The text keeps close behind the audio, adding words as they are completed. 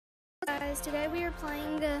guys, today we are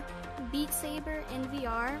playing beatSaber in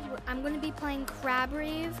VR. I'm going to be playing Crab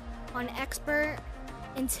Rave on Expert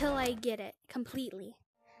until I get it completely.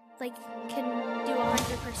 Like, can do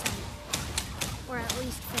 100%. Or at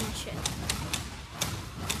least finish it.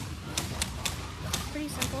 Pretty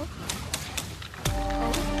simple.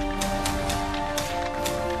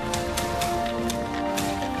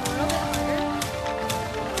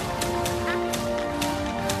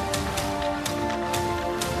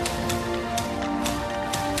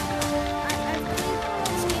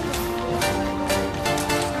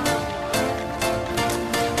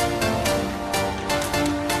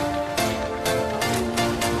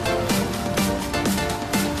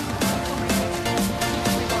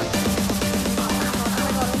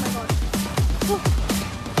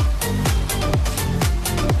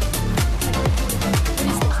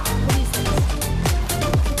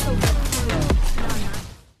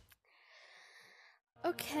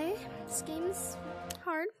 Okay, this game's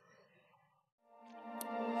hard.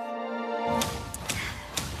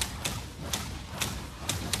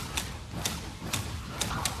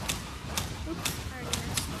 Oops, I already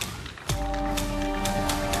missed.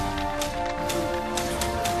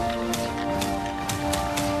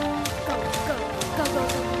 Go, go, go, go, go.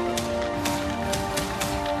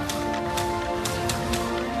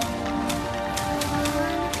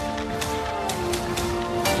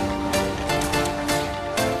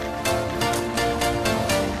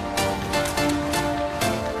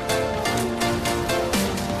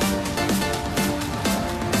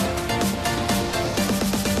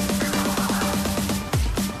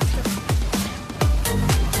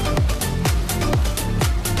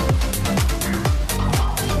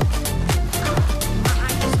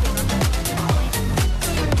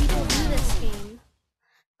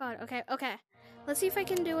 Okay. Let's see if I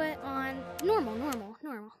can do it on normal.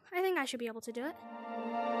 I think I should be able to do it.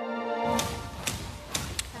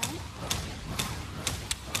 Okay.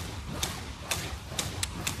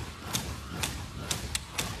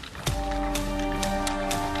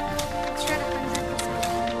 Let's try to 100%.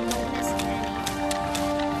 Don't miss any.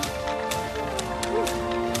 Ooh.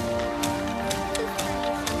 This is pretty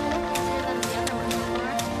simple. Easier than the other one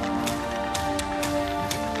before.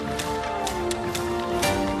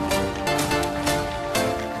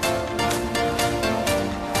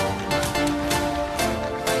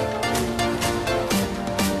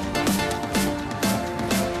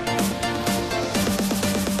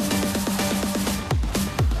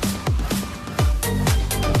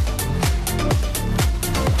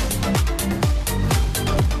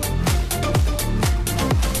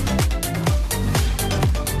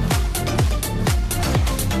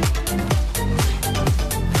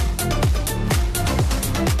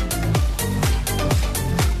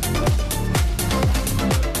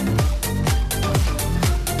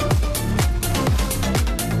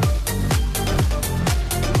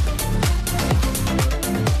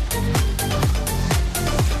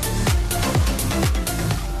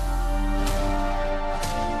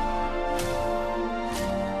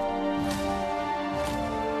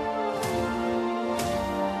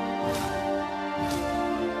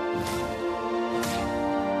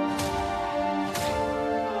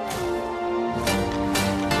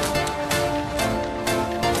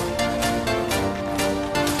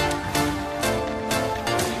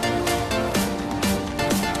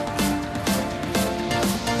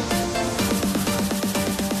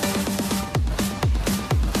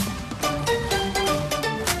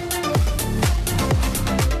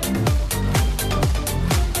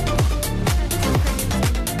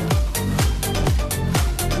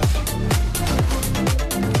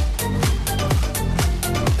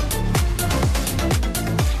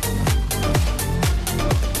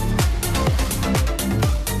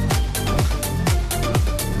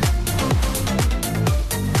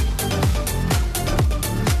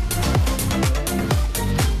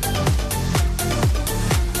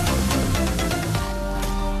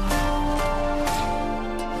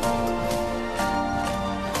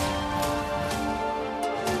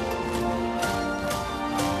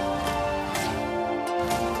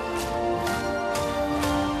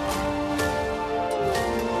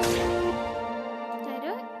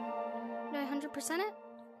 It?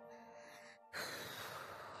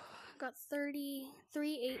 Got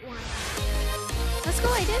 3381. Let's go,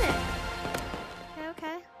 I did it.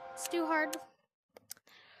 Okay. It's too hard.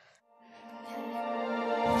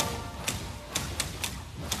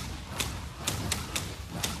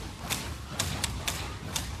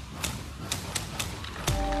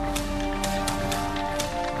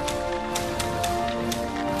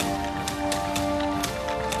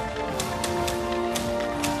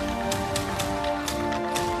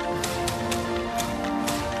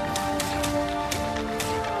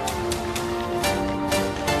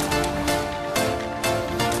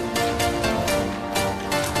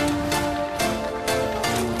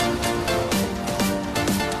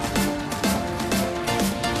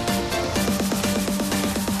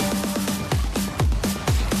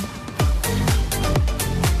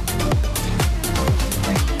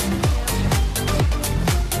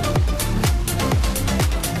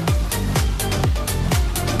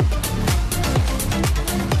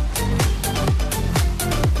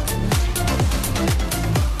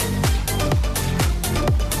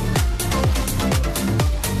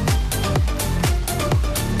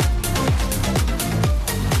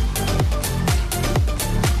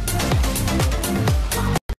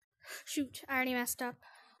 I already messed up.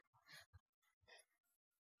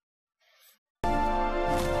 Definitely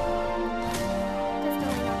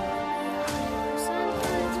not 100%,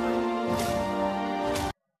 but it's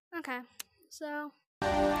fine. Okay, so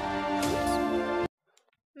oops.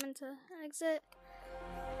 Meant to exit.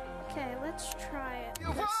 Okay, let's try it.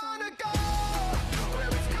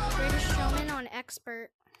 Greatest Showman on Expert.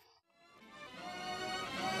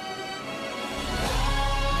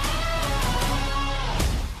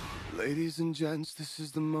 Ladies and gents, this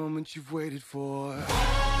is the moment you've waited for.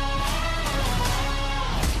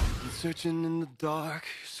 Been searching in the dark,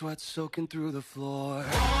 your sweat soaking through the floor.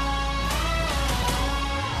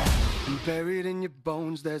 And buried in your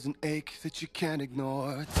bones, there's an ache that you can't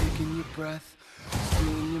ignore. Taking your breath,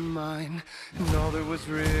 stealing your mind, and all that was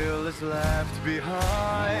real is left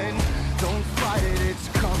behind. Don't fight it, it's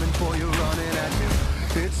coming for you, running at you.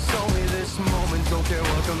 It's only this moment, don't care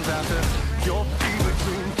what comes after. Your fever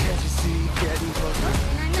dream, can't you see, getting closer?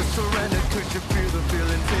 Just surrender, cause you feel the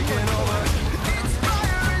feeling taking over. It's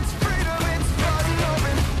fire, it's freedom, it's flooding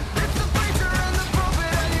open. It's the preacher and the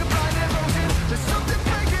prophet and your blind devotion. There's something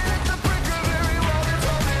breaking at the brink of very well. It's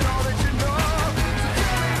holding all that you know. So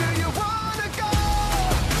tell me, do you wanna go?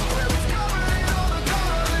 Where it's covering all the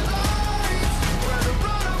colored lights, where the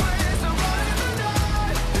runaways are running the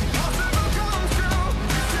night. Impossible comes true,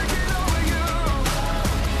 it's taking over you.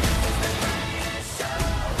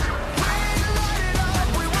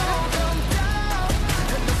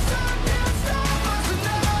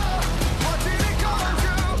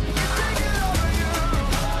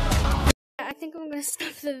 I think I'm gonna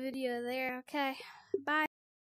stop the video there. Okay, bye.